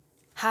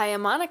Hi,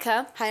 I'm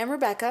Monica. Hi, I'm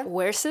Rebecca.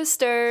 We're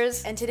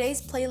sisters. And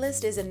today's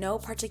playlist is in no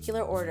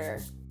particular order.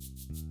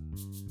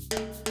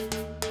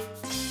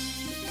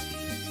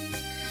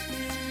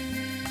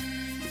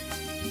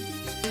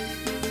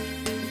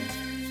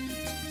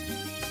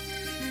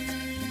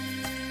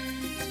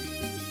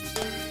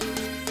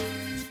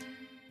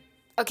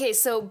 Okay,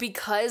 so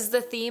because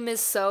the theme is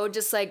so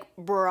just like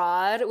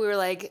broad, we were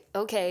like,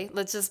 okay,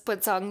 let's just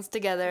put songs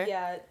together.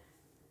 Yeah,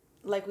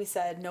 like we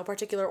said, no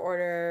particular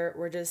order.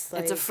 We're just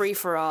like... It's a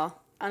free-for-all.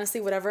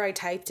 Honestly, whatever I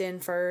typed in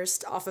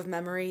first off of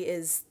memory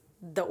is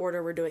the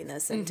order we're doing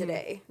this in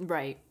today.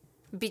 Right.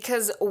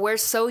 Because we're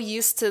so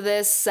used to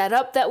this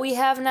setup that we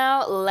have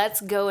now,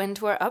 let's go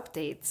into our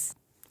updates.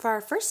 For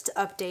our first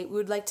update, we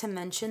would like to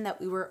mention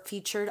that we were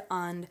featured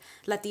on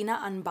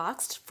Latina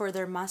Unboxed for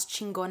their Mas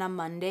Chingona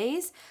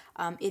Mondays.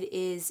 It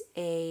is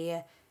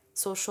a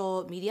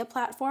social media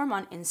platform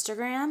on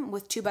Instagram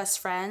with two best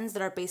friends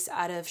that are based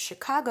out of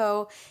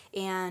Chicago,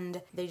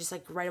 and they just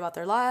like write about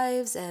their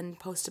lives and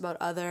post about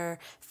other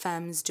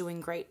femmes doing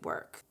great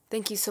work.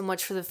 Thank you so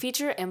much for the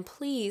feature, and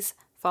please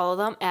follow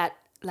them at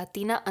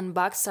Latina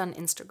Unboxed on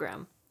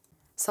Instagram.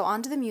 So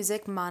on to the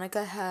music.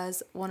 Monica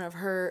has one of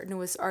her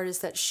newest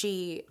artists that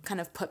she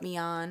kind of put me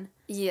on.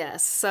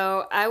 Yes,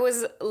 so I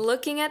was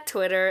looking at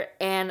Twitter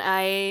and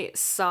I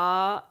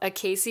saw a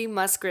Casey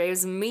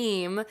Musgraves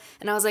meme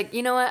and I was like,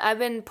 you know what, I've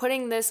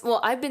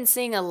been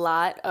seeing a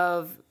lot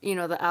of,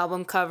 the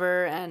album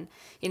cover and,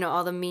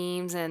 all the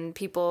memes and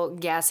people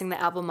gassing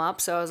the album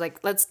up. So I was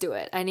like, let's do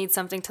it. I need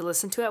something to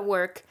listen to at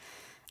work.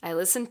 I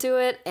listened to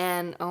it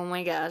and oh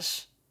my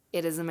gosh,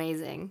 it is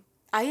amazing.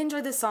 I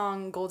enjoyed the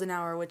song Golden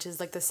Hour, which is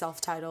like the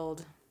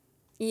self-titled...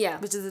 Yeah.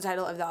 Which is the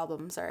title of the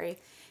album, sorry.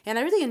 And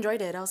I really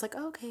enjoyed it. I was like,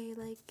 oh, okay,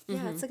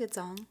 it's a good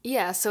song.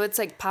 Yeah, so it's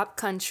like pop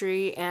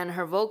country and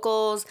her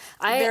vocals.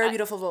 Very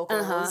beautiful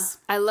vocals. Uh-huh.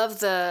 I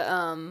love the,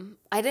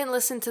 I didn't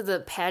listen to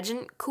the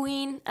Pageant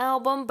Queen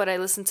album, but I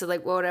listened to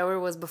like whatever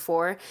was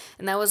before.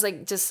 And that was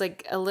like just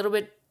like a little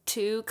bit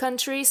too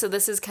country. So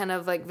this is kind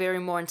of like very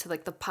more into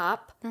like the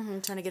pop. Mm-hmm,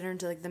 trying to get her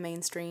into like the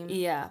mainstream.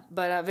 Yeah,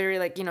 but very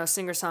like,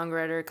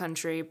 singer-songwriter,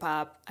 country,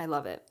 pop. I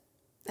love it.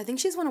 I think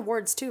she's won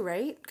awards too,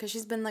 right? Because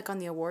she's been like on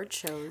the award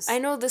shows. I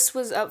know this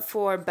was up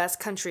for Best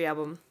Country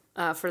Album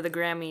for the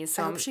Grammys,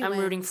 so I'm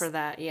rooting for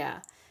that, yeah.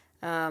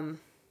 And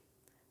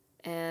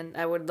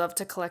I would love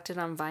to collect it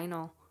on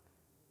vinyl.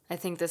 I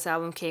think this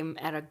album came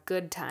at a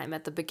good time.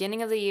 At the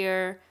beginning of the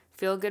year,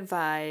 feel good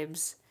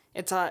vibes.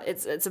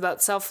 It's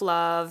about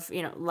self-love,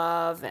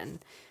 love and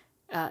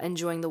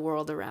enjoying the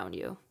world around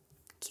you.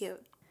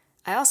 Cute.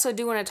 I also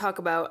do want to talk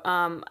about,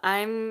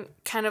 I'm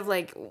kind of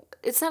like,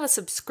 it's not a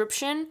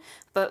subscription,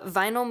 but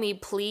Vinyl Me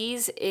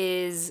Please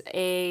is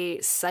a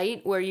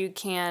site where you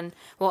can,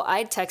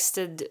 I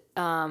texted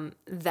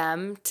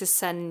them to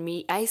send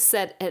me, I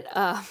set it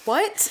up.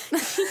 What?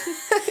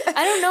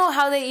 I don't know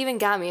how they even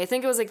got me. I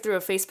think it was like through a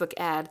Facebook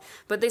ad,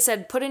 but they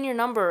said, put in your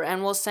number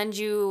and we'll send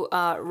you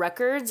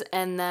records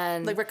and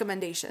then... Like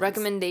recommendations.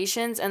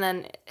 Recommendations and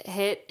then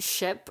hit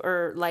ship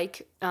or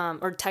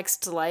or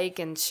text like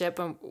and ship,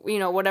 and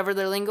whatever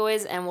their lingo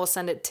is, and we'll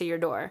send it to your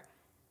door.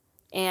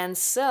 And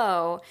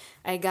so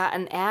I got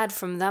an ad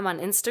from them on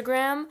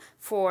Instagram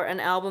for an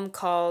album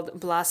called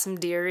Blossom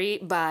Dearie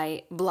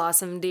by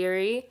Blossom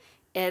Dearie.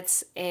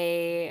 It's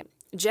a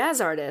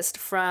jazz artist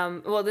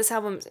from, this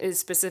album is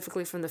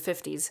specifically from the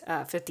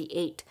 50s,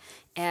 58.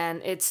 And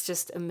it's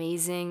just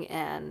amazing.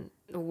 And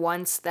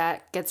once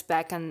that gets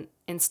back in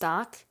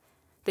stock,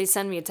 they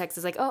send me a text.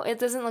 It's like, oh, it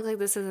doesn't look like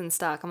this is in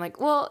stock. I'm like,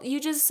 well,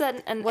 you just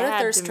sent an what ad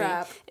a thirst to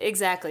trap. Me.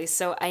 Exactly.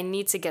 So I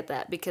need to get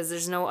that because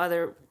there's no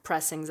other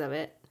pressings of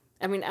it.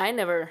 I mean, I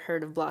never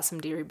heard of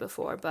Blossom Dearie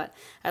before, but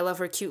I love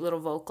her cute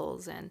little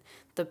vocals and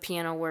the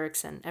piano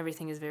works and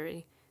everything is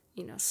very,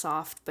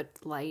 soft but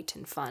light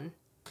and fun.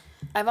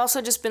 I've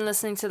also just been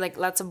listening to like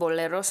lots of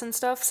boleros and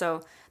stuff,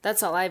 so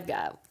that's all I've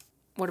got.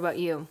 What about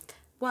you?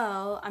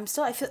 Well,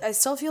 I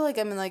still feel like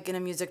I'm in a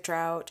music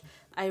drought.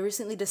 I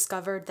recently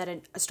discovered that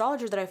an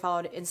astrologer that I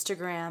followed on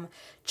Instagram,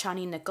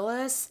 Chani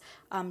Nicholas,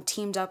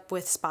 teamed up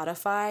with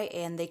Spotify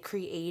and they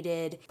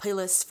created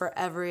playlists for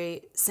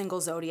every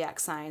single zodiac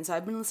sign. So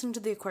I've been listening to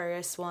the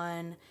Aquarius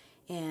one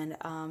and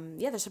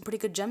there's some pretty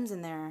good gems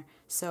in there.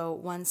 So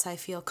once I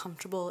feel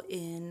comfortable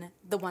in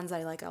the ones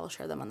I like, I will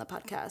share them on the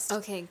podcast.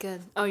 Okay,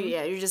 good. Oh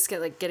yeah, you're just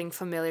getting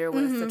familiar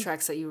with the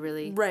tracks that you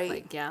really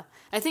like. Yeah,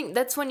 I think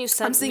that's when you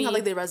sent me... I'm seeing how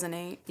they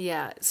resonate.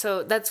 Yeah,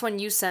 so that's when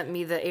you sent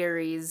me the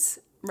Aries...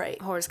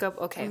 Right. Horoscope?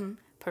 Okay,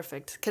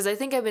 perfect. Because I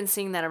think I've been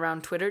seeing that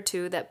around Twitter,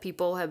 too, that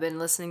people have been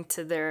listening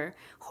to their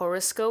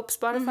horoscope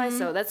Spotify.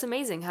 So that's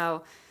amazing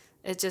how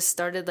it just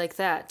started like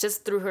that.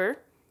 Just through her?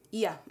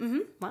 Yeah.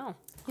 Mm-hmm. Wow.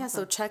 Yeah,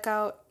 so check it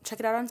out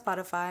on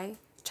Spotify.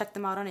 Check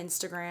them out on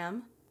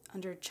Instagram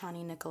under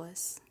Chani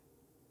Nicholas.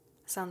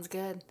 Sounds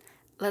good.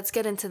 Let's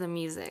get into the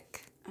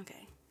music.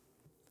 Okay.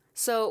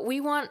 So we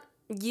want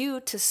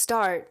you to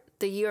start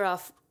the year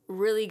off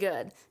really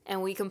good,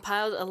 and we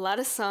compiled a lot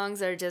of songs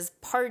that are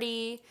just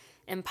party,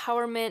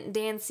 empowerment,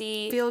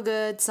 dancey, feel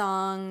good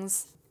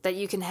songs. that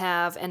you can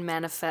have and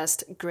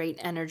manifest great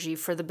energy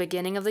for the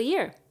beginning of the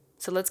year.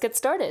 So let's get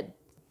started.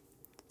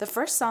 The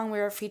first song we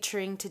are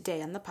featuring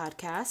today on the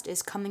podcast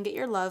is Come and Get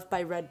Your Love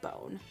by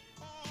Redbone.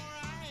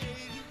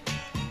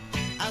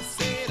 I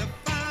said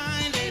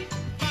find it,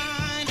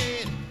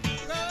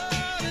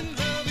 love and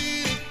love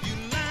it if you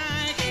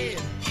like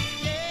it,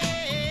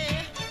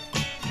 yeah.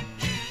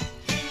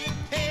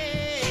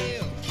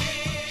 Hell,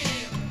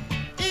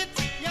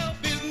 it's your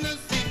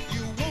business if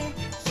you want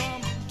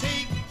some,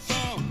 take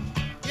some,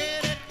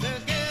 get it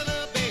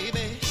together,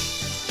 baby.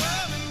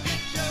 Come and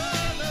get your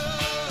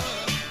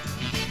love.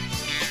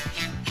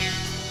 Come and get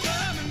your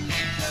love. Come and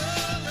get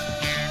your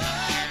love.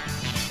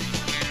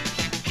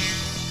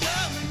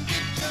 Come and get your love. Come and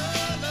get your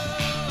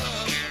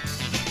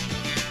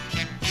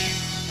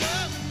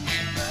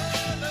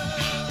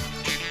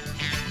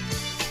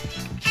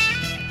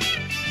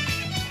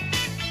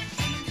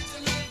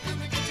love,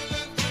 come and get your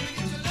love, come and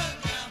get your love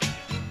now.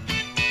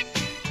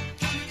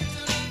 Come and get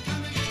your love,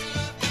 come and get your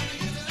love, come and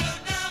get your love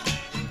now.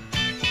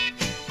 Come and get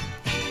your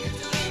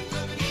love,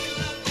 come and get your love, come and get your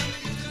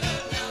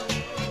love now.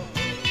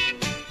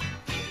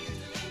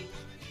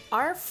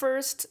 Our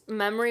first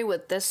memory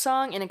with this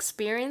song and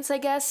experience, I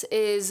guess,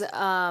 is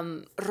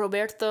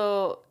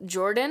Roberto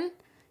Jordan.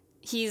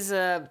 He's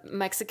a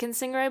Mexican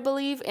singer, I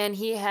believe, and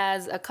he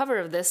has a cover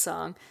of this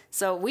song.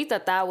 So we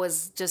thought that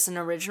was just an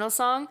original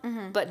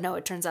song, but no,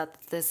 it turns out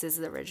that this is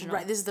the original.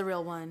 Right, this is the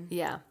real one.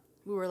 Yeah.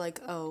 We were like,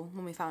 oh,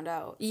 when we found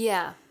out.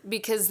 Yeah,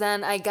 because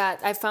then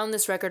I found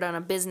this record on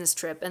a business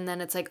trip, and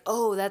then it's like,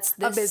 oh, that's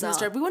this A business song.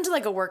 trip. We went to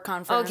like a work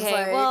conference. Okay,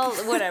 like- well,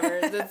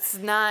 whatever. That's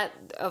not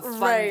a fun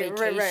Right,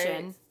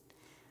 vacation. right.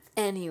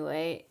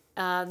 Anyway,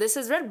 this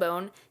is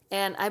Redbone,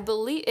 and I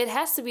believe it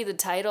has to be the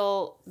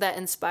title that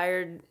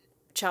inspired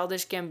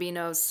Childish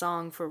Gambino's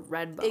song for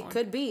Redbone. It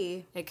could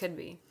be. It could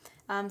be.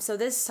 So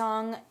this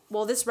song,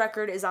 well, this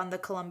record is on the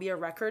Columbia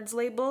Records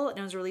label, and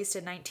it was released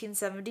in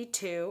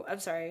 1972. I'm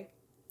sorry,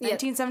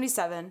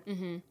 1977.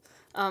 This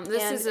And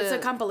is it's a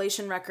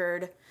compilation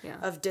record Yeah.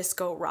 of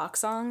disco rock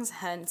songs,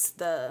 hence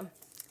the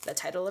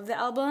title of the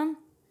album.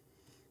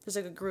 There's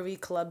like a groovy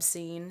club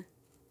scene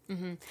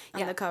on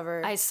the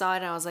cover. I saw it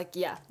and I was like,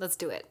 yeah, let's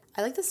do it.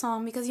 I like the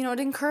song because, it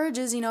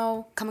encourages,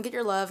 come and get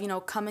your love,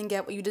 come and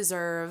get what you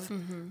deserve.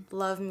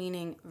 Love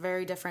meaning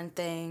very different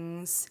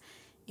things.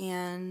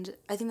 And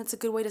I think that's a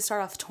good way to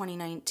start off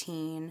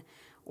 2019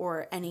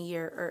 or any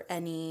year or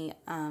any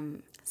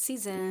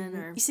Season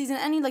or season,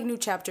 any like new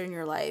chapter in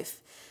your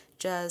life.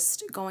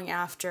 Just going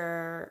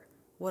after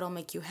what'll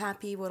make you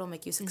happy, what'll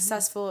make you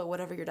successful,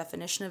 whatever your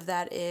definition of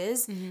that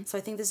is. So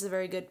I think this is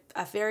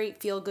a very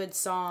feel-good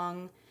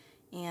song,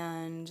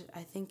 and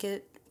I think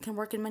it can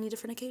work in many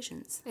different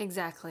occasions.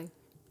 exactly.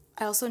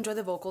 I also enjoy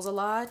the vocals a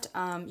lot.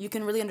 You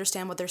can really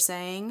understand what they're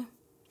saying,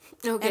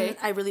 Okay. and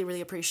I really,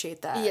 really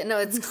appreciate that. Yeah, no,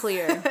 it's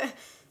clear.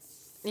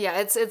 Yeah,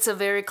 it's a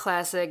very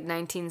classic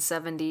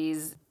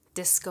 1970s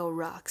disco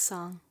rock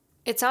song.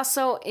 It's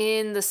also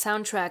in the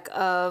soundtrack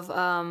of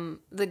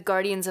the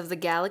Guardians of the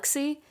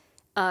Galaxy.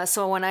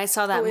 So when I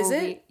saw that Oh, is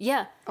movie, it?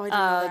 yeah, Oh, I didn't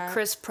know that.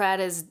 Chris Pratt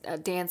is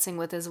dancing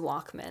with his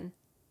Walkman.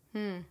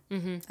 I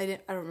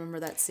don't remember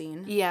that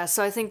scene. Yeah,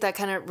 so I think that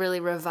kind of really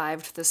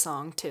revived the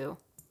song too.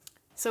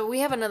 So we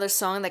have another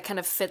song that kind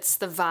of fits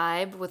the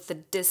vibe with the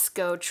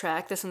disco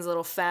track. This one's a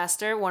little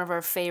faster, one of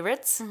our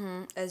favorites.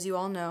 As you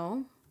all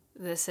know,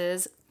 This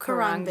is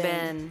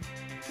Khruangbin.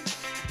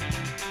 Khruangbin.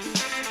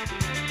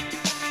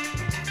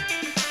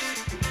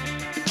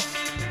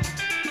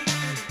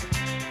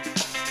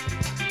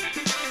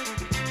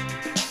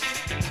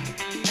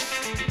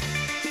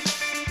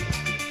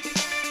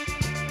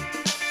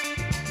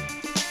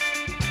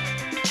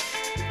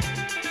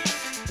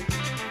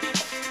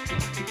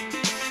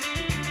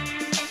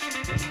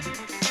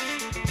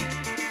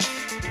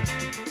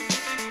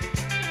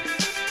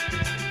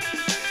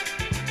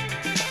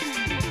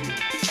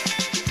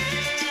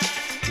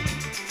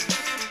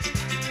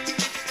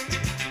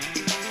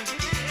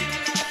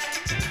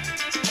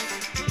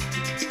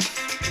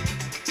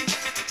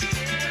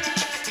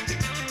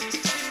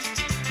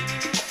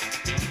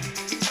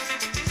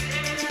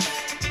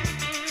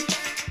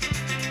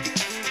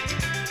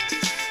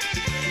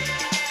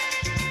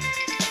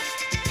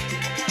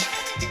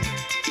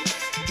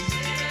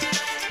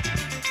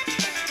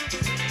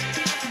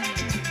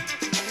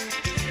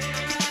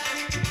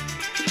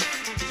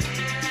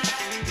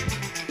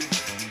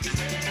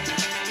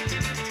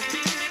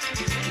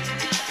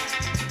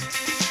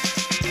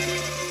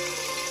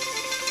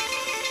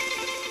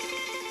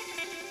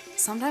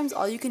 Sometimes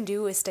all you can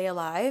do is stay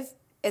alive,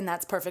 and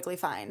that's perfectly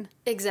fine.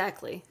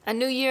 Exactly. A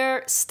new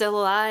year, still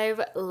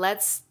alive.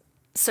 Let's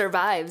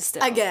survive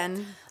still.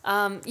 Again.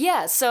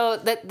 Yeah, so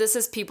this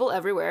is people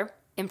everywhere,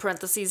 in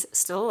parentheses,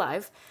 still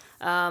alive.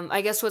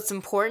 I guess what's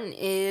important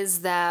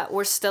is that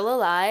we're still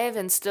alive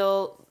and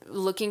still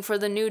looking for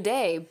the new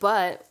day.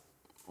 But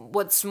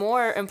what's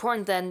more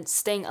important than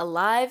staying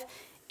alive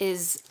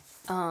is,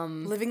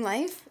 Living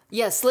life?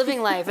 yes,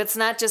 living life. It's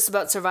not just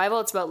about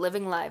survival, it's about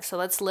living life. So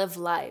let's live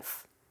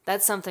life.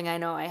 That's something I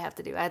know I have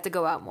to do. I have to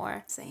go out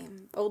more.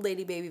 Same. Old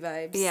lady baby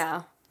vibes.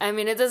 Yeah. I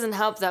mean, it doesn't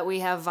help that we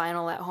have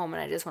vinyl at home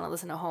and I just want to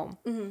listen to home.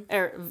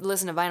 Or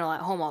listen to vinyl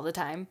at home all the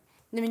time.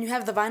 I mean, you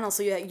have the vinyl,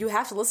 so you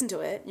have to listen to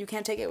it. You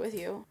can't take it with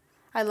you.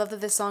 I love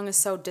that this song is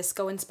so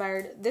disco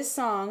inspired. This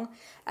song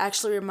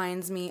actually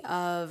reminds me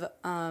of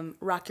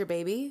Rock Your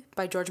Baby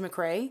by George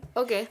McRae.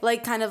 Okay.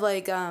 Like, kind of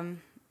like,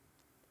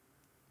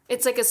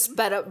 It's like a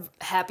sped up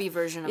happy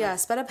version of yeah, it.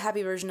 sped up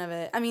happy version of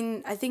it. I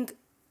mean, I think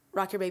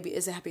Rock Your Baby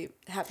is a happy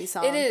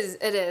song. It is.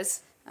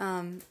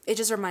 It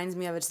just reminds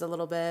me of it just a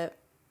little bit.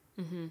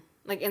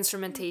 Like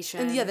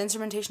instrumentation. And yeah, the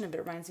instrumentation of it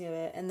reminds me of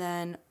it. And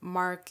then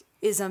Mark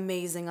is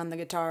amazing on the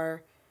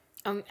guitar.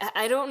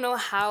 I don't know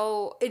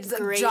how It's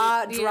like great,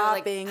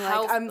 jaw-dropping,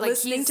 like, I'm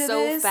listening he's to so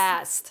this.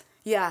 fast.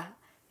 Yeah,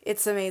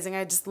 it's amazing.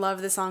 I just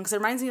love this song because it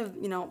reminds me of,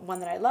 one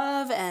that I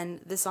love, and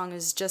this song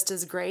is just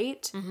as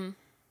great.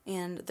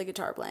 And the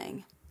guitar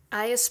playing.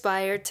 I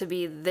aspire to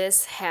be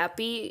this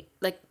happy,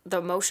 like the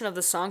emotion of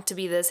the song to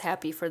be this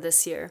happy for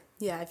this year.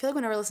 Yeah, I feel like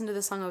whenever I listen to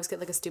this song, I always get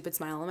like a stupid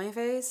smile on my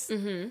face.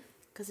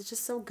 Because it's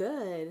just so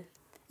good.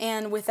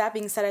 And with that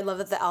being said, I love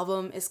that the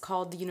album is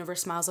called The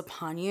Universe Smiles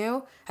Upon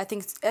You. I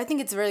think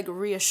it's very like,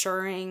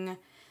 reassuring,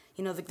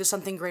 like there's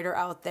something greater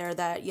out there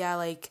that, yeah,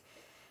 like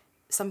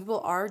some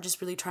people are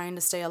just really trying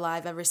to stay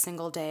alive every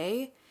single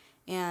day.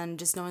 And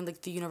just knowing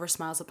like the universe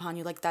smiles upon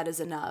you, like that is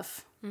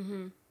enough.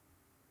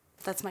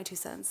 That's my 2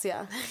 cents,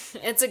 yeah.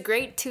 It's a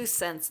great 2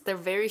 cents. They're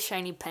very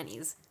shiny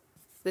pennies.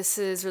 This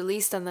is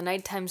released on the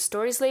Nighttime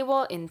Stories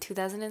label in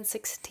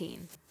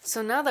 2016.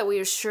 So now that we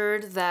are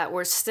assured that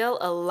we're still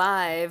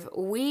alive,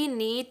 we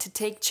need to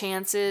take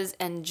chances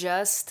and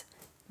just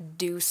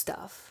do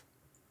stuff.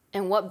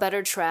 And what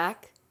better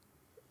track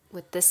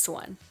with this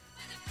one?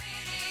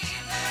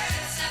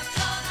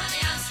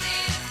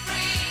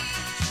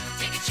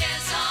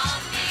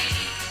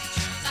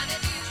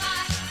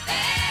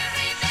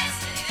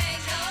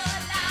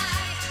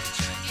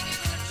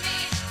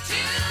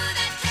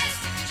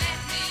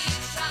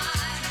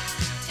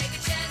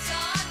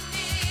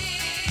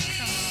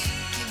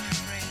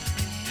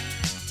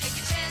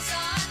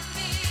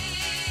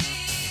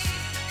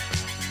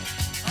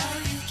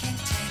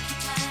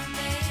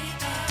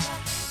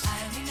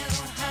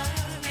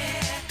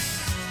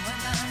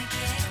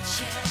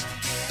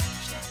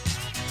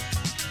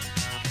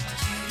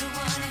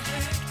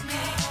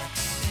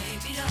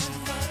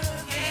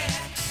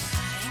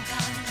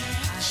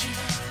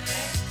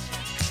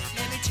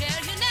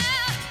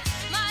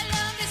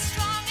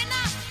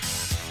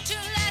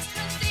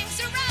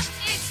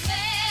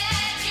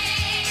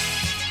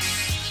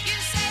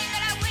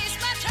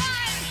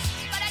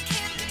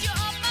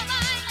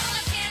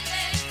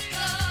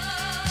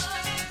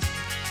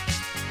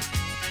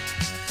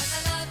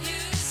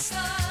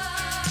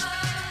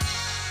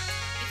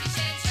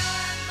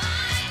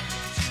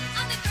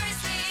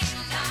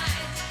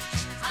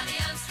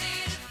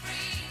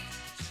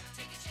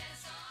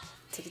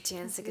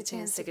 Take a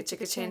chance, take a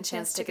chicka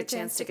chance, take a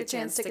chance, take a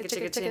chance, take a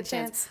chicka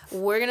chance.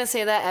 We're gonna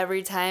say that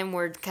every time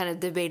we're kind of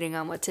debating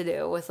on what to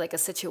do with like a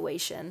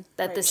situation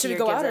that Right. this Should we year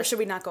go gives out or us. should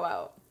we not go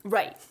out?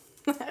 Right.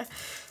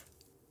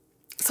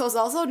 So it's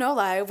also no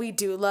lie, we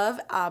do love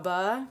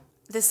ABBA.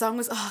 This song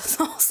was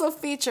also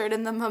featured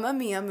in the Mamma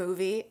Mia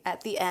movie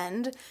at the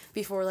end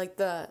before like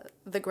the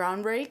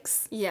ground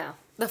breaks. Yeah.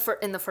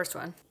 In the first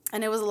one.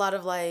 And it was a lot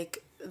of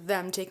like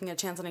them taking a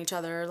chance on each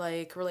other,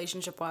 like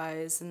relationship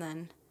wise, and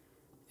then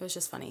it was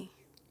just funny.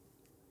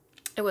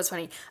 It was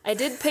funny. I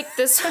did pick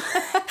this.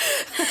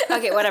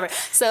 Okay, whatever.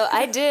 So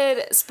I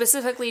did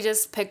specifically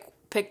just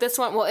pick this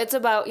one. Well, it's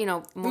about, We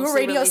were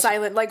mostly radio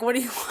silent. Like, what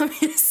do you want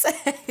me to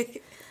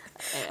say?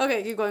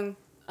 Okay, keep going.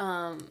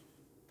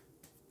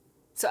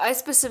 So I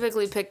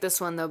specifically picked this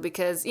one, though,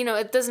 because,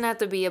 it doesn't have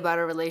to be about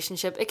a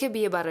relationship. It could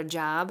be about a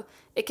job.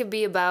 It could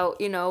be about,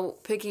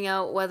 picking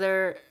out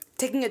whether...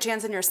 Taking a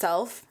chance on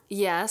yourself.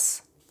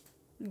 Yes.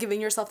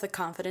 Giving yourself the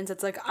confidence.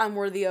 It's like, I'm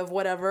worthy of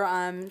whatever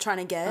I'm trying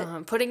to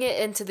get. Putting it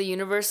into the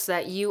universe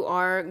that you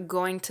are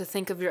going to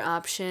think of your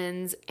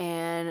options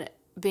and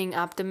being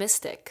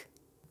optimistic.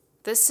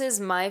 This is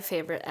my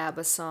favorite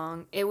ABBA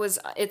song.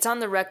 It's on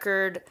the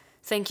record...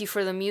 Thank You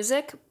for the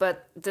Music,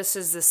 but this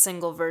is the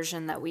single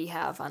version that we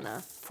have on a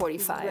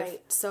 45. Right.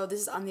 So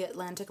this is on the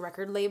Atlantic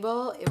record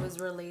label. It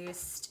was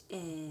released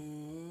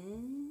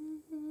in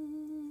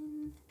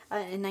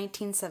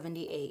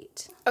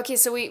 1978. Okay,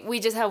 so we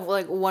just have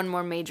like one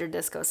more major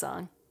disco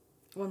song.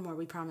 One more,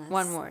 we promise.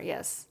 One more,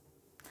 yes.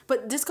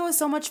 But disco is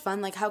so much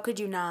fun. Like, how could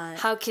you not?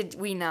 How could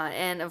we not?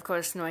 And of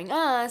course, knowing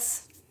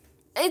us,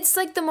 it's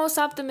like the most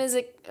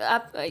optimistic.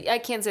 I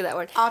can't say that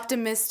word.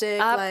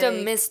 Optimistic.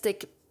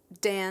 Optimistic. Like,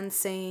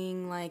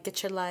 dancing, like,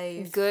 get your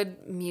life.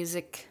 Good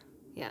music.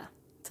 Yeah.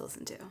 To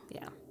listen to.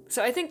 Yeah.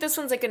 So I think this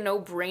one's like a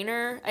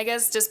no-brainer, I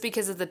guess, just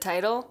because of the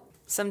title.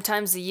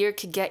 Sometimes the year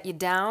could get you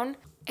down,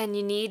 and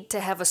you need to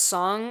have a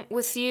song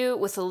with you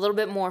with a little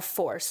bit more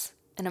force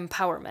and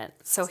empowerment.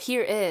 So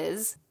here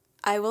is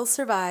I Will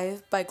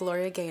Survive by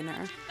Gloria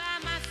Gaynor. By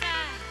my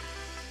side,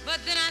 but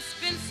then I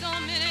spent so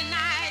many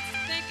nights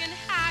thinking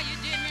how you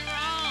did me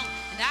wrong,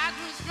 and I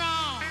grew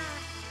strong,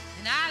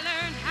 and I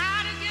learned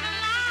how to get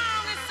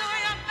along, and so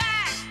you're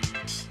back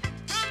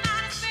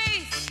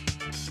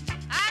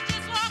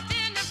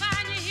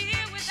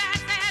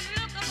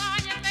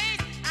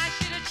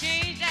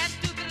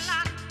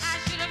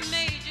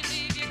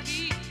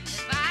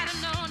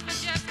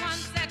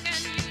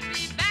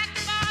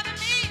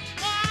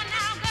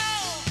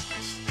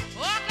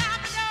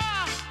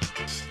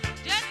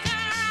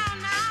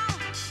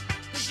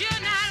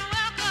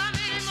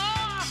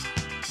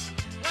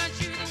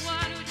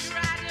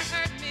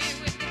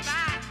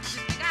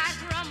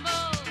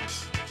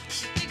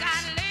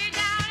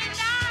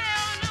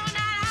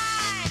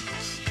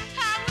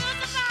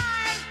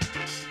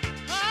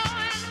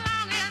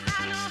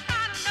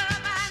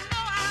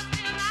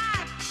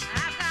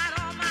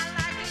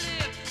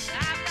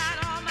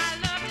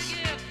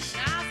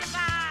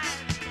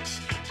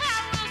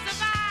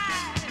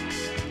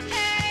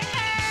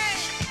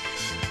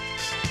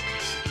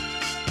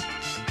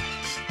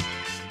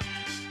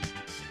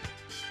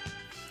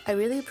I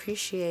really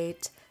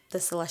appreciate the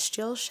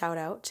celestial shout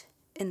out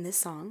in this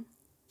song.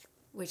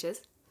 Which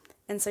is?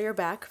 And so you're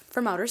back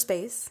from outer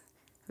space.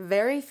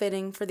 Very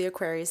fitting for the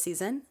Aquarius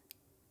season,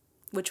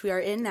 which we are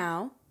in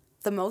now.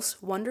 The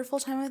most wonderful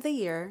time of the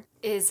year.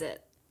 Is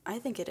it? I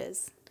think it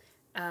is.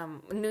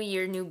 New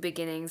year, new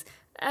beginnings.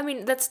 I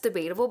mean, that's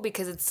debatable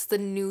because it's the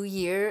new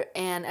year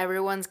and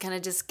everyone's kind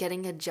of just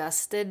getting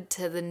adjusted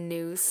to the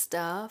new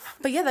stuff.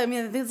 But yeah, I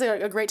mean, I think it's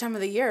like a great time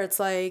of the year. It's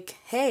like,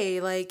 hey,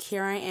 like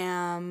here I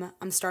am.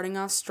 I'm starting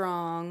off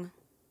strong.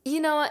 You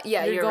know what?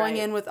 Yeah, You're going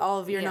right. in with all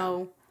of your,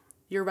 Yeah.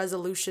 your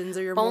resolutions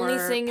or your Only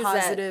more thing is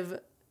that- positive.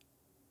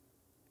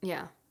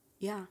 Yeah.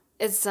 Yeah.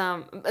 It's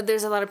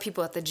there's a lot of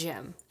people at the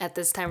gym at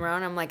this time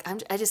around. I'm like,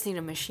 I just need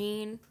a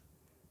machine.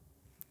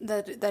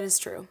 That is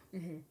true.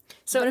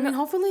 So But I mean,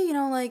 hopefully,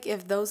 like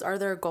if those are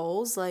their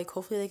goals, like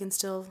hopefully they can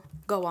still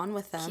go on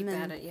with them. keep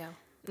at it, yeah.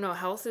 No,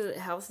 health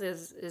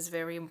is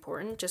very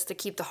important just to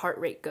keep the heart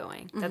rate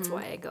going. That's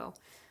why I go.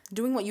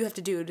 Doing what you have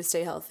to do to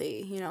stay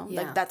healthy, Yeah.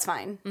 like that's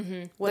fine.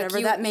 Whatever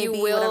Like, that may you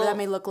be, will- whatever that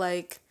may look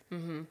like.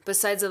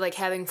 Besides like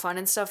having fun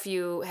and stuff,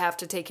 you have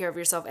to take care of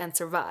yourself and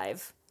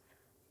survive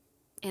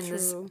in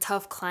this True.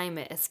 tough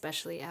climate,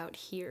 especially out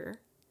here.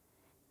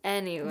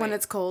 Anyway, When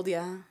it's cold,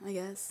 yeah, I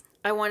guess.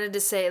 I wanted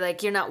to say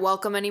like you're not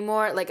welcome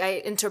anymore. Like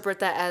I interpret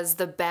that as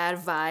the bad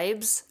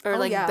vibes or Oh,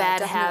 like yeah, bad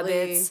definitely.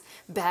 habits,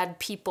 bad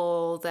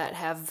people that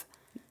have,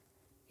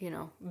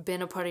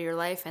 been a part of your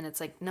life, and it's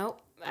like nope.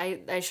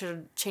 I should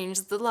have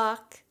changed the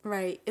lock.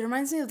 Right. It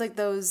reminds me of like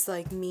those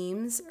like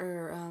memes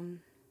or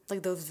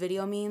like those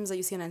video memes that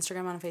you see on Instagram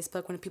and on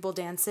Facebook when people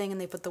dancing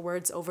and they put the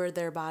words over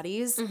their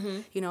bodies,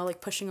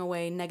 like pushing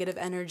away negative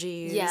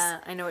energies. Yeah,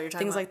 I know what you're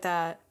talking Things about. like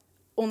that.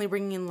 Only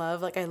bringing in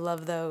love. Like I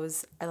love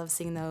those. I love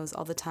seeing those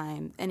all the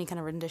time. Any kind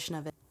of rendition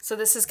of it. So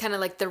this is kind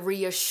of like the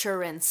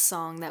reassurance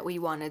song that we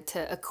wanted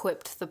to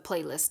equip the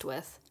playlist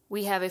with.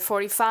 We have a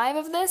 45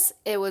 of this.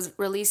 It was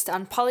released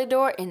on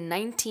Polydor in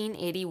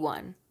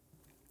 1981.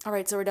 All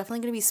right, so we're definitely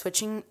going to be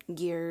switching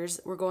gears.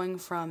 We're going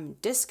from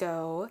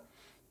disco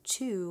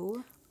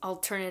to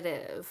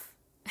Alternative.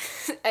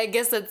 I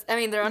guess they're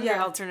under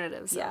Yeah.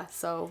 alternative. So yeah.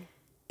 So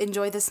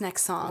enjoy this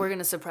next song. we're going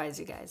to surprise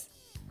you guys.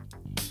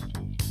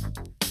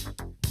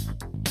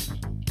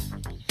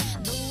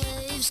 The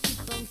waves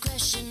keep on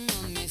crashing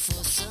on me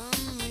for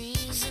some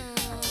reason.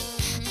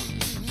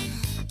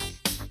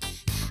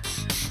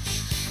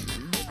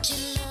 But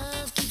your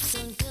love keeps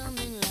on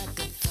coming like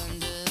a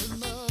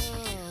thunderbolt.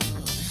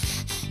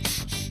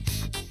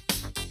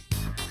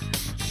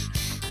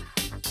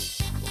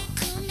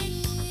 Come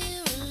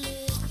here a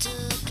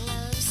little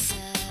closer.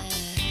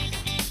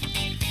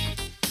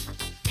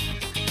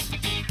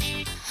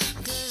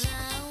 'Cause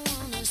I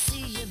wanna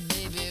see you,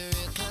 baby,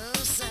 real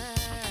close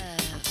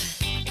up.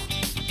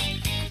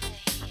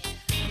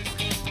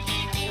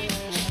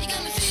 You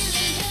got me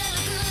feeling hella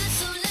good,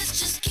 so let's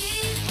just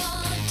keep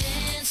on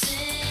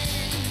dancing.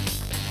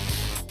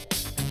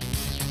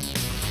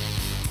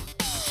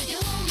 You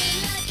hold me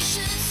like you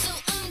should, so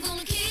I'm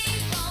gonna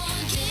keep on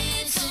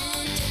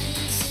dancing.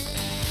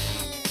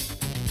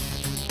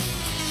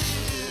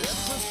 A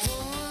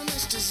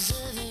performance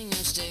deserving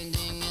of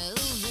standing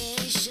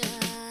ovations.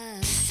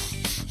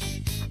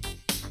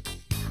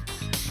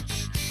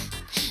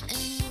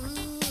 And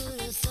who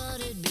would have thought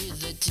it'd be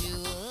the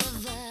two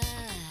of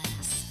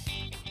us?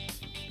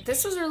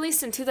 This was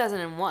released in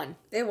 2001.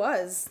 It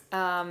was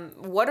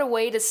What a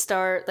way to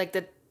start like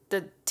the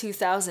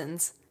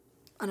 2000s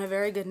on a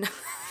very good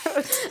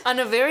note. on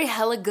a very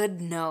hella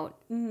good note.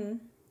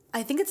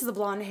 I think it's the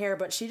blonde hair,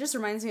 but she just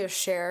reminds me of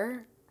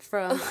Cher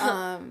from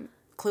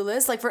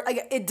Clueless. Like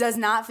it does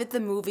not fit the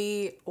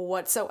movie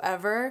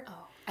whatsoever.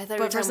 I thought But we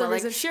were for talking some about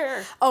like reason-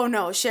 sure. Oh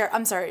no, Cher.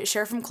 I'm sorry,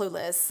 Cher from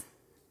Clueless.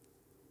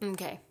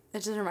 Okay. It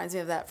just reminds me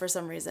of that for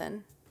some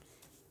reason.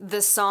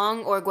 The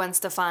song or Gwen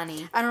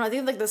Stefani? I don't know. I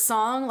think like the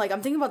song. Like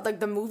I'm thinking about like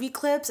the movie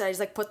clips. I just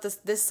like put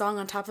this song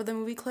on top of the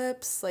movie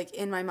clips, like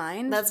in my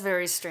mind. That's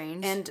very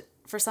strange. And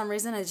for some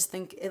reason, I just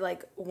think it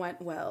like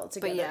went well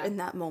together yeah. in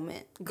that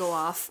moment. Go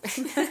off.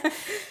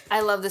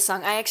 I love this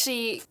song. I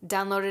actually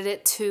downloaded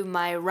it to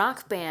my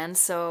rock band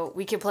so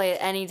we could play it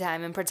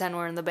anytime and pretend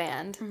we're in the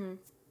band.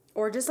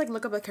 Or just like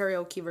look up a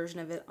karaoke version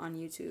of it on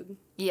YouTube.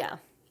 Yeah.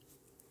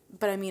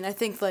 But I mean, I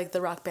think like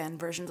the rock band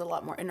version's a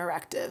lot more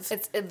interactive.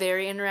 It's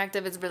very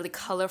interactive. It's really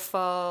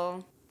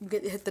colorful. You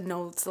get hit the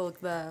notes,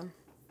 like the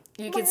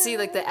You can see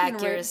like the Right.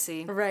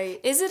 accuracy. Right.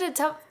 Is it a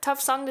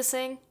tough song to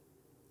sing?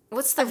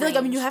 What's the I feel like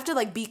range? you have to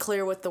like be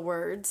clear with the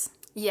words.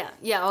 Yeah.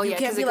 Oh You yeah.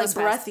 can't 'cause be it like goes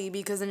fast. breathy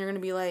because then you're gonna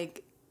be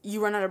like you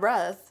run out of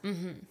breath.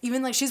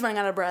 Even like she's running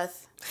out of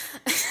breath.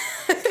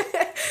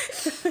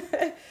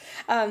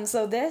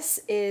 So this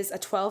is a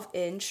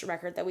 12-inch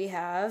record that we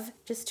have.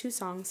 Just 2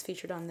 songs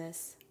featured on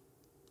this.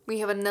 We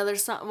have another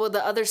song. Well,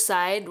 the other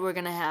side, we're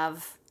going to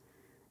have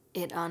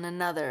it on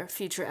another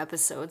future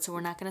episode, so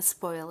we're not going to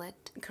spoil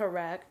it.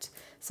 Correct.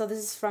 So this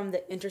is from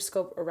the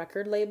Interscope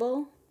record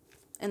label.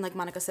 And like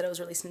Monica said, it was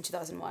released in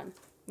 2001.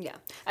 Yeah.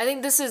 I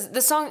think this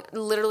song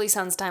literally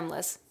sounds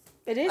timeless.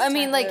 It is. I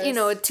mean, like, you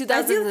know,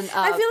 2000s and up.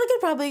 I feel like it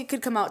probably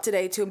could come out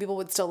today too, and people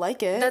would still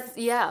like it. That's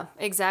yeah,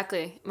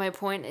 exactly. My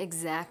point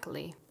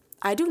exactly.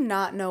 I do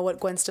not know what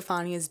Gwen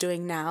Stefani is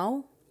doing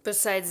now.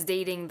 Besides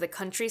dating the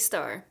country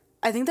star.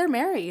 I think they're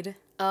married.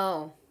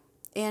 Oh.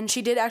 And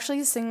she did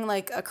actually sing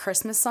like a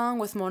Christmas song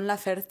with Mon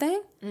Laferte.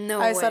 No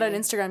I saw it on way.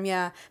 Instagram,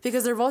 yeah,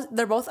 because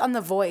they're both on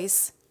The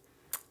Voice,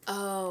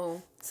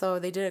 Oh. so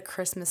they did a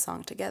Christmas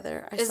song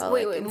together. I Is saw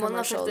wait, like in Mon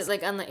commercials. Laferte,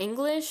 like on the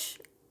English?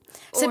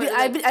 So, Or,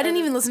 I like, didn't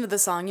even listen to the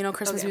song. You know,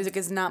 Christmas Okay. music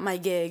is not my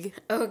gig.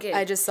 Okay.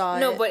 I just saw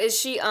No, it. but is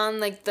she on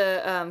like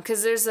the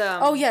cuz there's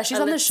Oh, yeah, she's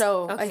a on the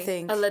show, I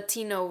think. A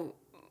Latino,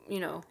 you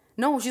know.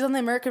 No, she's on the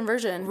American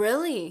version.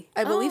 Really?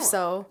 I believe Oh,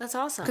 so. That's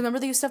awesome. 'Cause remember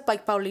they used to have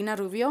like Paulina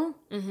Rubio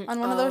on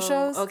one of those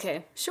shows?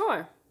 Okay,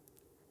 sure.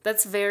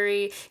 That's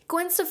very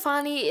Gwen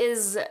Stefani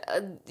is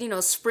you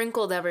know,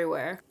 sprinkled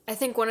everywhere. I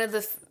think one of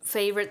the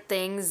favorite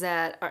things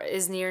that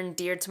is near and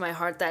dear to my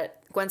heart that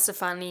Gwen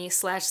Stefani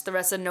 / the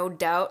rest of No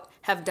Doubt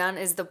have done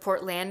is the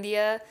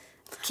Portlandia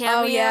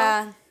cameo. Oh,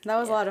 yeah. That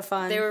was a lot of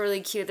fun. They were really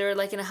cute. They were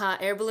like in a hot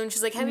air balloon.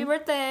 She's like, "Happy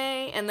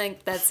birthday," and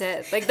like that's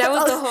it. Like that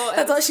was the whole.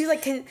 I thought she's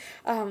like,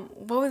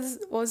 what was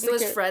It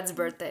was Fred's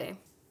birthday.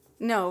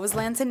 No, it was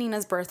Lance and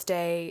Nina's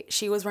birthday.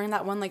 She was wearing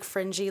that one like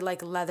fringy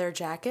like leather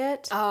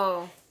jacket.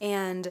 Oh,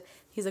 And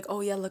he's like,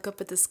 "Oh yeah, look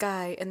up at the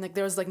sky." And like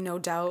there was like No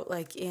Doubt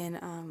like in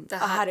The a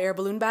hot- hot air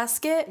balloon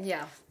basket.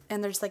 yeah.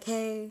 And they're just like,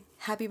 "Hey,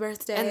 happy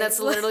birthday." And that's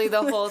literally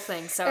the whole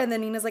thing. So And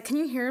then Nina's like, "Can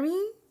you hear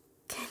me?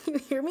 Can you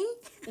hear me?"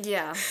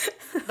 yeah,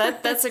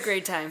 that's a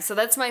great time. So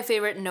that's my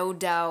favorite No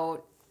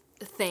Doubt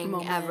thing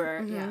Moment.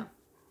 ever. Yeah.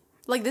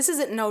 Like this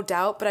isn't No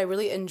Doubt, but I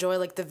really enjoy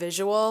like the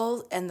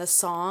visual and the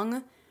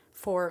song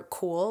for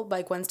Cool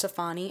by Gwen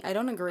Stefani. I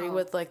don't agree Oh.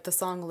 with like the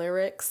song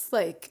lyrics.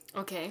 Like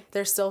Okay.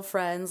 they're still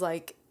friends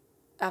like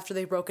after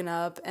they've broken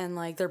up and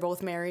like they're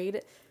both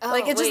married. Oh,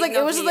 like it's just wait, like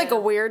no, it was just yeah. like a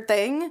weird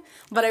thing,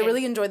 but I Okay.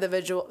 really enjoyed the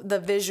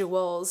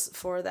visuals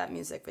for that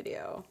music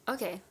video.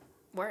 Okay.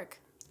 Work.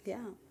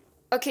 Yeah.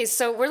 Okay,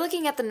 so we're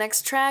looking at the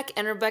next track,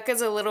 and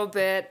Rebecca's a little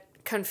bit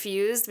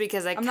confused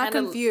because I'm not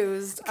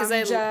confused. because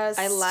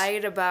I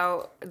lied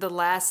about the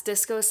last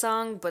disco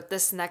song, but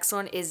this next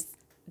one is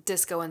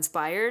disco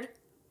inspired.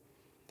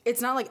 It's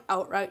not like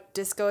outright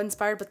disco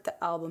inspired, but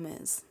the album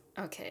is.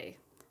 Okay.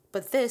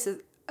 But this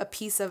is a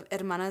piece of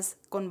Hermanas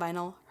con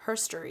Vinyl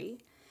herstory.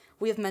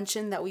 We have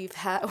mentioned that we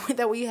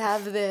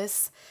have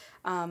this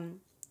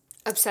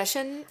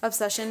Obsession.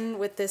 obsession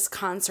with this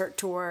concert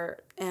tour,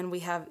 and we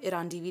have it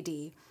on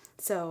DVD.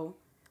 So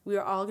we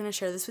are all gonna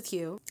share this with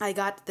you. I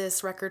got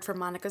this record for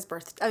Monica's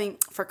birthday. I mean,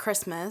 for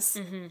Christmas.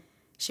 Mm-hmm.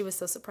 She was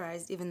so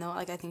surprised, even though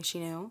like I think she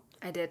knew.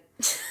 I did.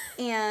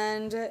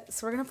 And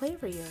so we're gonna play it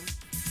for you.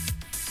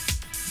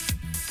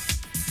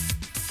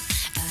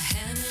 I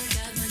haven't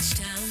got much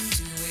time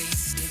to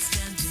waste. It's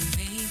time to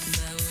make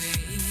my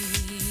way.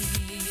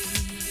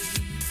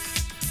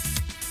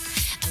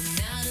 I'm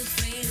not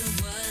afraid of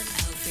what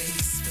I'll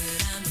face, but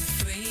I'm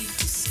afraid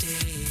to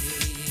stay.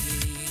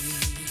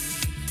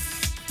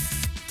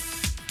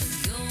 I'm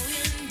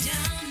going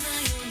down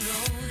my own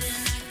road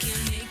and I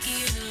can't make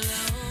it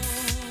alone.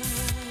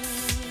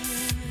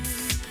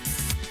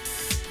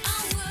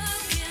 I'll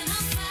work and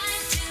I'll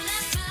fight till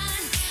I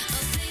find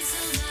a place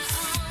of my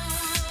own.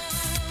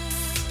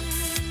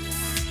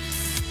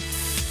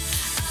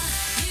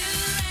 You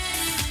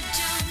ready to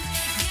jump?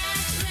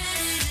 Get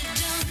ready to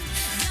jump.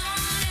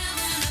 Don't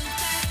ever look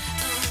back,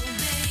 oh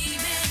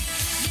baby.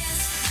 Yes,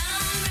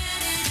 I'm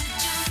ready to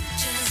jump.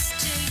 Just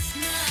take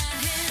my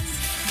hands.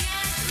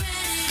 Get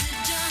ready to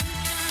jump.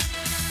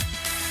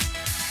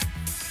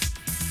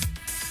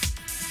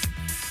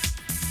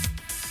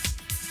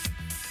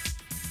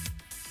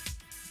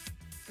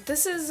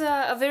 This is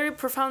a very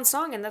profound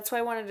song, and that's why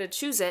I wanted to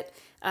choose it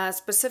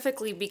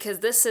specifically because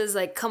this is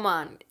like, come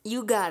on,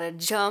 you gotta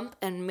jump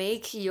and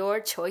make your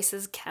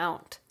choices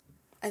count.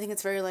 I think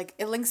it's very like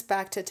it links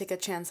back to Take a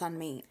Chance on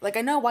Me. Like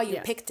I know why you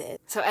Yeah. picked it.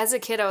 So as a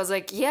kid, I was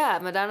like, yeah,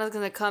 Madonna's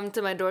gonna come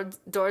to my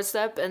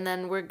doorstep, and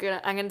then I'm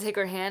gonna take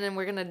her hand, and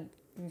we're gonna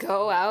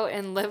go out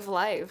and live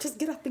life. Just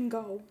get up and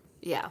go.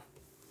 Yeah.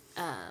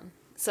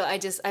 So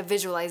I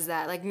visualized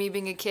that, like me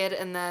being a kid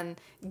and then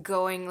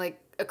going like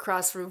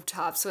across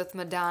rooftops with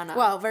Madonna.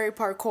 Wow, very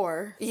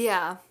parkour.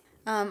 Yeah,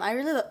 I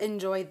really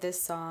enjoyed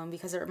this song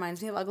because it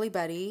reminds me of Ugly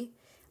Betty.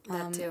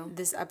 that too.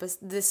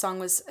 This song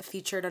was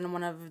featured on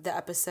one of the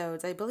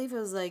episodes. I believe it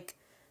was like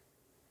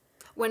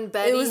When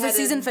Betty it was the had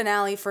season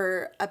finale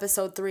for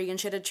episode 3, and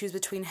she had to choose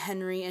between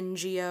Henry and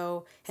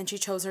Gio, and she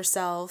chose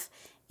herself.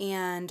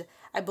 And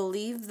I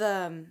believe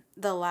the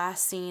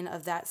last scene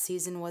of that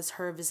season was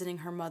her visiting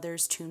her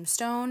mother's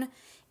tombstone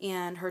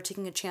and her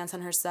taking a chance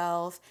on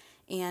herself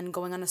and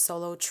going on a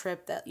solo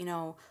trip that, you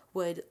know,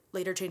 would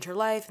later change her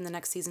life in the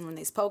next season when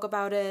they spoke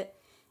about it.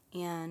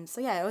 And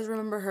so, yeah, I always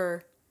remember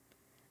her.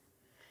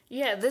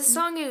 Yeah, this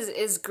song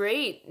is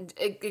great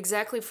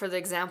exactly for the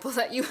example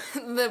that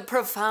the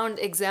profound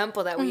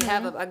example that we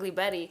have of Ugly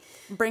Betty.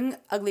 Bring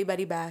Ugly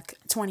Betty back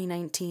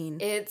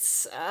 2019.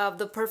 It's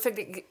the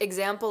perfect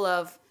example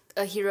of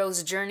a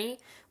hero's journey,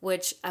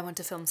 which I went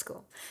to film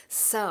school.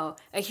 So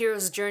a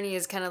hero's journey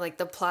is kind of like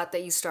the plot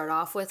that you start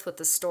off with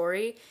the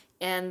story.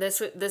 And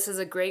this is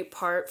a great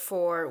part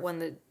for when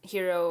the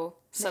hero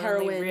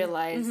suddenly heroine.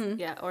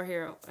 realizes, or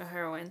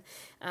heroine,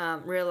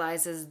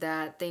 realizes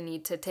that they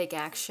need to take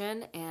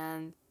action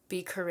and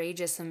be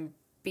courageous and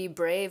be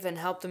brave and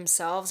help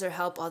themselves or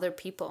help other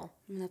people.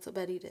 And that's what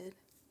Betty did.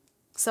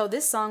 So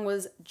this song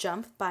was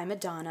Jump by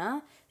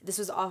Madonna. This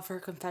was off her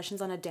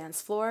Confessions on a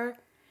Dance Floor.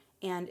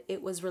 And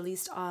it was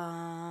released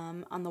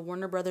on the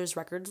Warner Brothers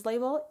Records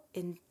label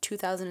in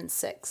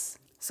 2006.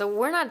 So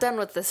we're not done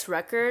with this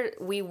record.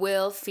 We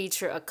will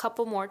feature a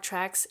couple more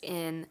tracks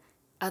in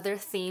other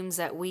themes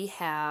that we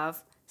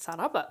have thought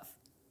up of.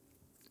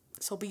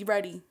 So be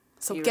ready.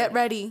 So Be get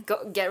ready.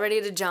 Get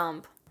ready to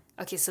jump.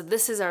 Okay, so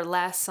this is our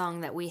last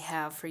song that we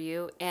have for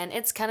you. And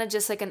it's kind of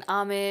just like an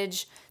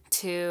homage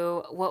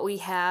to what we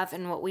have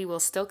and what we will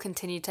still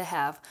continue to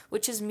have,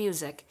 which is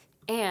music.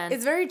 And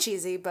It's very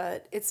cheesy,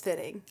 but it's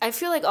fitting. I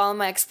feel like all of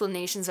my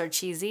explanations are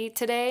cheesy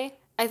today.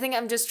 I think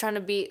I'm just trying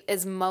to be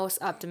as most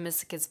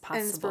optimistic as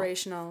possible.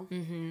 Inspirational.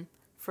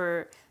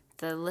 For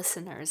the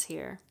listeners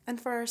here.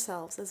 And for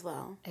ourselves as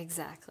well.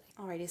 Exactly.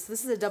 Alrighty, so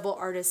this is a double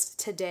artist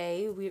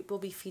today. We will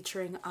be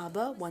featuring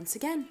ABBA once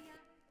again.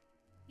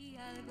 Y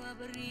algo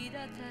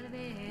aburrida tal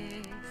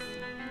vez.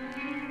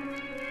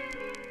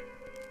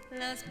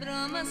 Las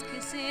bromas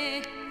que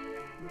sé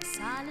me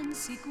salen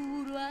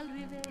seguro al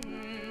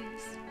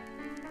revés.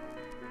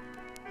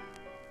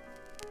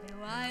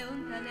 Pero hay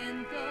un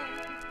talento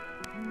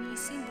muy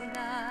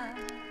singular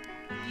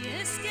y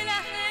es que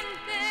la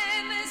gente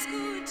me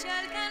escucha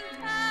al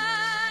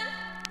cantar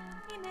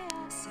y me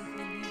hace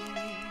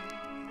feliz.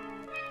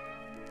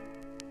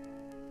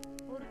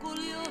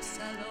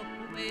 Orgullosa lo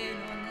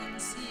puedo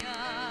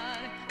anunciar.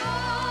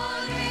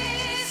 Por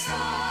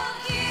eso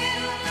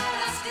quiero dar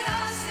las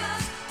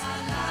gracias a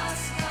las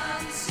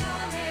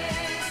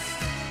canciones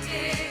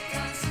que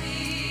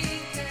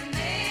transmiten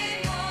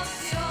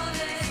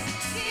emociones.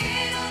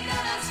 Quiero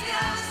dar las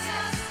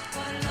gracias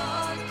por lo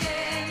que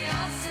me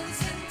hacen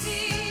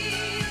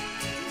sentir.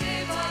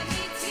 Debo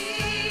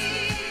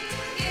admitir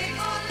que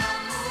con la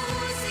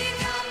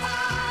música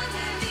van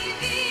a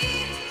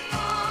vivir.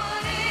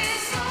 Por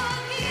eso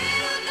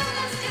quiero dar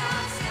las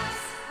gracias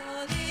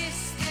por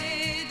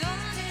este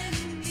don en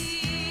mí.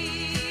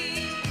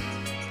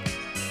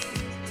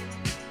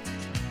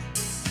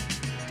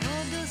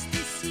 Todos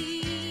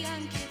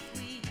decían que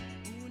fui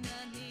una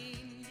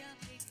niña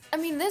I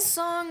mean, this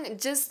song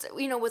just,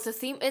 with the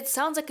theme, it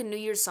sounds like a New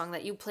Year's song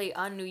that you play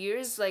on New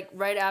Year's, like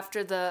right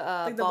after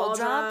the, ball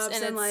drops.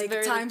 and it's like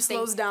very, time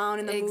slows down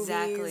in the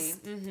exactly.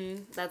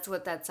 movies. That's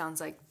what that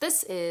sounds like.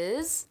 This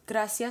is,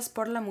 Gracias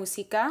por la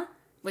música.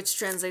 which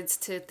translates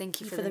to thank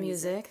you For the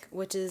music,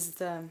 which is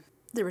the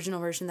original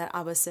version that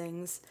ABBA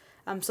sings.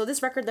 So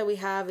this record that we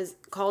have is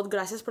called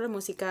Gracias por la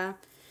música,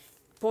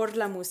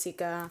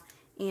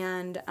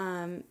 and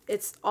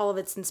it's all of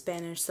it's in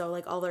Spanish. So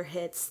like all their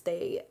hits,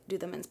 they do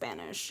them in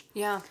Spanish.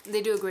 Yeah,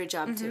 they do a great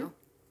job too.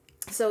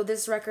 So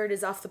this record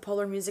is off the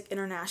Polar Music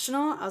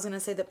International. I was gonna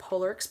say the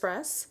Polar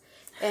Express,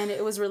 and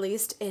it was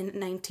released in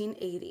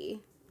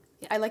 1980.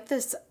 I like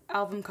this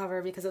album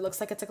cover because it looks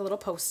like it's like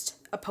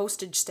a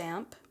postage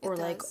stamp, or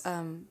like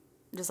does.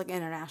 just like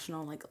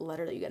international like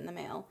letter that you get in the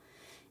mail.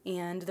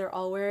 And they're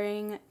all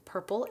wearing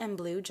purple and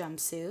blue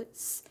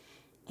jumpsuits.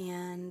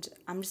 And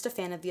I'm just a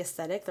fan of the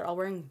aesthetic. They're all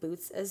wearing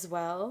boots as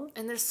well.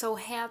 And they're so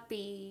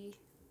happy.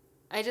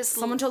 I just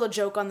Someone told a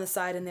joke on the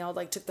side and they all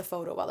like took the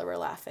photo while they were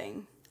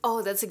laughing.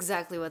 Oh, that's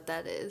exactly what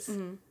that is.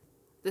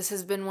 This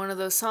has been one of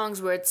those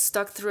songs where it's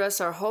stuck through us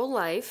our whole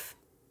life.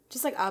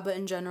 Just like ABBA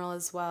in general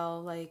as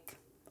well, like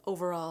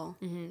overall.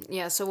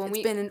 Yeah, so when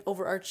It's been an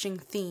overarching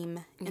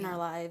theme in our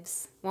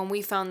lives. when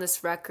we found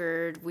this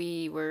record,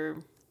 we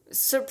were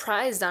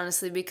surprised,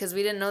 honestly, because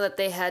we didn't know that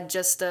they had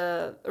just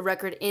a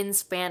record in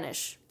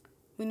Spanish,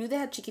 We knew they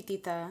had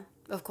Chiquitita,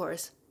 of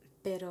course.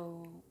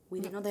 pero we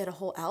didn't know they had a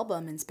whole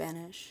album in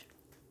Spanish.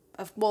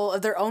 Of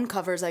their own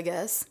covers, I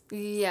guess.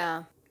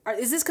 Yeah.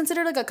 Is this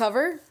considered like a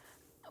cover?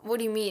 What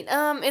do you mean?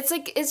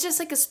 It's just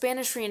like a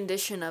Spanish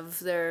rendition of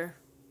their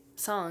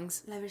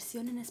songs. La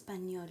versión en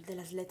español de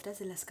las letras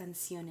de las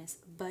canciones,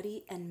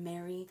 Buddy and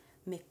Mary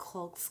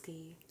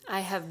Mikulski.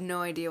 I have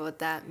no idea what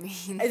that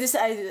means.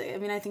 I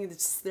mean, I think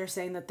they're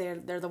saying that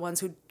they're the ones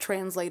who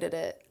translated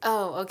it.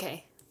 Oh,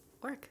 okay.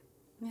 Work.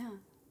 Yeah.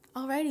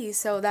 Alrighty,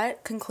 so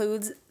that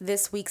concludes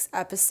this week's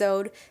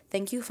episode.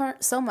 Thank you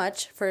so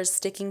much for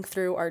sticking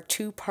through our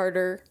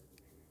two-parter.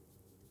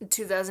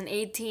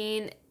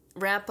 2018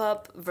 wrap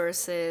up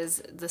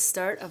versus the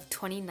start of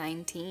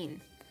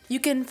 2019. You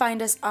can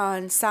find us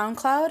on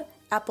SoundCloud,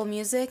 Apple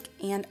Music,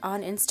 and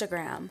on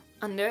Instagram.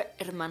 Under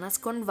Hermanas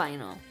con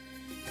Vinyl.